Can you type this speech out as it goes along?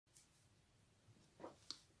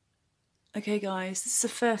Okay guys, this is a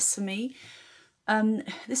first for me.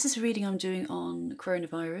 This is a reading I'm doing on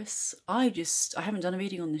coronavirus. I haven't done a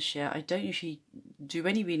reading on this yet. I don't usually do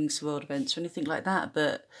any readings for world events or anything like that,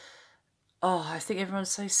 but I think everyone's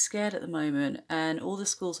so scared at the moment and all the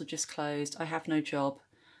schools have just closed. I have no job.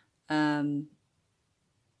 And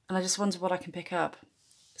I just wonder what I can pick up.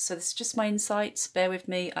 So this is just my insights, bear with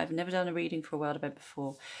me. I've never done a reading for a world event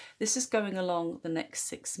before. This is going along the next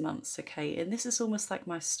 6 months, okay? And this is almost like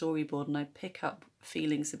my storyboard and I pick up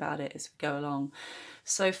feelings about it as we go along.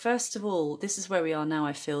 So first of all, this is where we are now,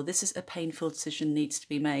 I feel. This is a painful decision needs to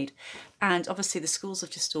be made. And obviously the schools have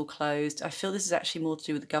just all closed. I feel this is actually more to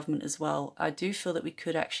do with the government as well. I do feel that we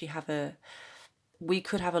could actually have a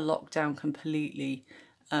lockdown completely,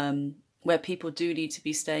 where people do need to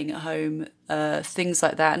be staying at home, things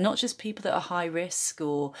like that. Not just people that are high risk,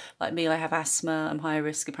 or like me, I have asthma, I'm high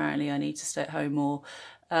risk apparently, I need to stay at home more.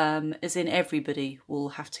 As in everybody will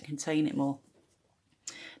have to contain it more.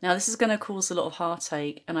 Now this is going to cause a lot of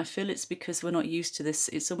heartache, and I feel it's because we're not used to this.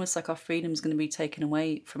 It's almost like our freedom is going to be taken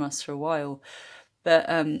away from us for a while. But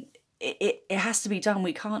it has to be done.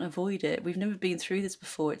 We can't avoid it. We've never been through this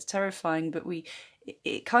before. It's terrifying, but we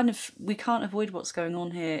can't avoid what's going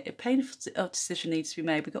on here. A painful decision needs to be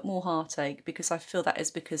made. We've got more heartache because I feel that is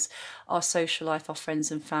because our social life, our friends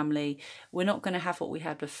and family, we're not going to have what we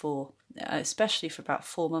had before, especially for about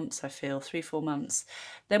 4 months, I feel, 3-4 months.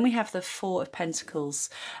 Then we have the Four of Pentacles.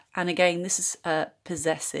 And again, this is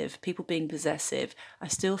possessive, people being possessive. I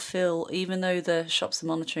still feel, even though the shops are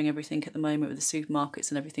monitoring everything at the moment with the supermarkets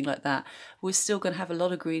and everything like that, we're still going to have a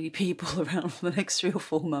lot of greedy people around for the next 3 or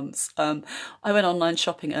 4 months. I went online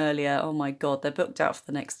shopping earlier. Oh my God, they're booked out for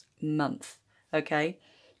the next month. Okay.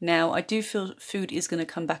 Now, I do feel food is going to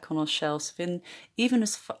come back on our shelves within even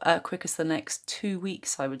as quick as the next 2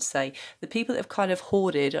 weeks, I would say. The people that have kind of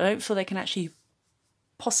hoarded, I don't feel they can actually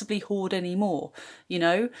possibly hoard anymore, you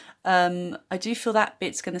know. I do feel that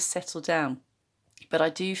bit's going to settle down. But I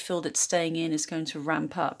do feel that staying in is going to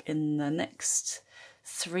ramp up in the next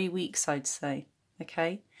 3 weeks, I'd say.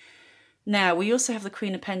 Okay. Now, we also have the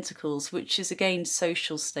Queen of Pentacles, which is again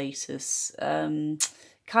social status.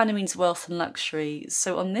 Kind of means wealth and luxury.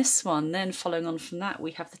 So on this one, then following on from that,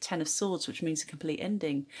 we have the Ten of Swords, which means a complete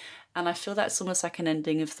ending. And I feel that's almost like an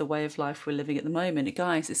ending of the way of life we're living at the moment.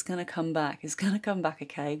 Guys, it's going to come back. It's going to come back,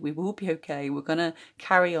 okay? We will be okay. We're going to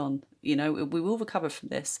carry on. You know, we will recover from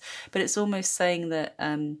this. But it's almost saying that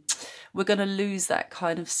we're going to lose that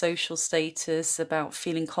kind of social status about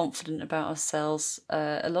feeling confident about ourselves.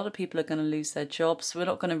 A lot of people are going to lose their jobs. We're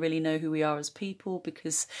not going to really know who we are as people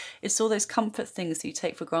because it's all those comfort things that you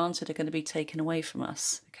take for granted are going to be taken away from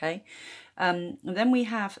us, okay? And then we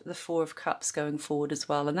have the Four of Cups going forward as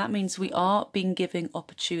well. And that means we are being given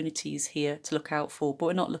opportunities here to look out for, but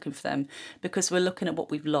we're not looking for them because we're looking at what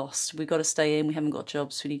we've lost. We've got to stay in, we haven't got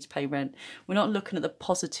jobs, we need to pay rent. We're not looking at the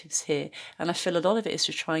positives here. And I feel a lot of it is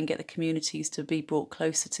to try and get the communities to be brought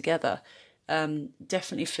closer together.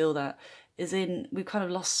 Definitely feel that. As in, we've kind of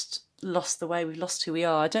lost the way, we've lost who we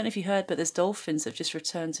are. I don't know if you heard, but there's dolphins that have just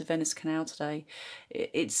returned to Venice Canal today.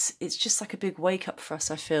 It's just like a big wake up for us,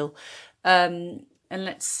 I feel. And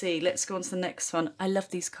let's see, let's go on to the next one. I love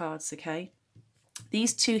these cards, okay?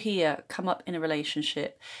 These two here come up in a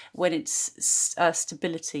relationship when it's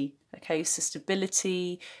stability, okay? So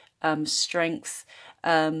stability, strength,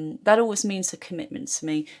 that always means a commitment to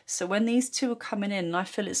me. So when these two are coming in, and I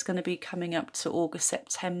feel it's going to be coming up to August,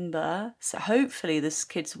 September. So hopefully this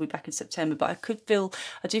kids will be back in September, but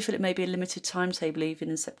I do feel it may be a limited timetable even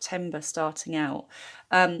in September starting out.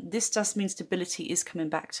 This does mean stability is coming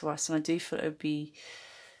back to us, and I do feel it would be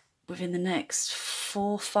within the next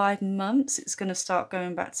 4 or 5 months, it's going to start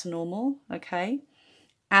going back to normal, okay?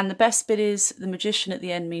 And the best bit is the Magician at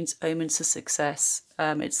the end means omens of success.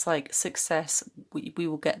 It's like success, we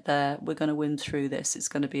will get there, we're going to win through this, it's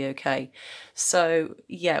going to be okay. So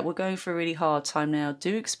yeah, we're going for a really hard time now.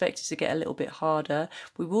 Do expect it to get a little bit harder.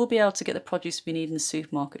 We will be able to get the produce we need in the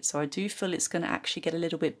supermarket, so I do feel it's going to actually get a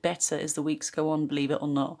little bit better as the weeks go on, believe it or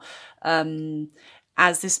not.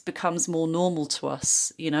 As this becomes more normal to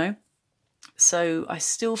us, you know. So I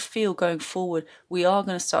still feel going forward, we are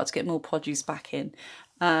going to start to get more produce back in.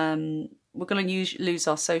 We're going to lose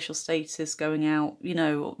our social status going out, you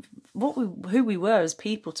know, who we were as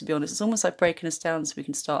people, to be honest. It's almost like breaking us down so we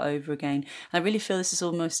can start over again. And I really feel this is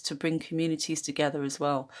almost to bring communities together as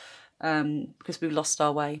well. Because we've lost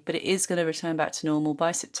our way, but it is going to return back to normal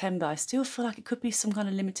by September. I still feel like it could be some kind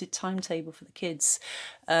of limited timetable for the kids.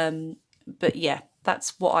 But yeah,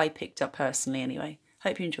 that's what I picked up personally anyway.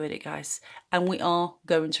 Hope you enjoyed it, guys. And we are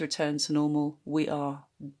going to return to normal. We are.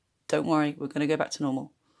 Don't worry, we're going to go back to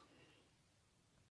normal.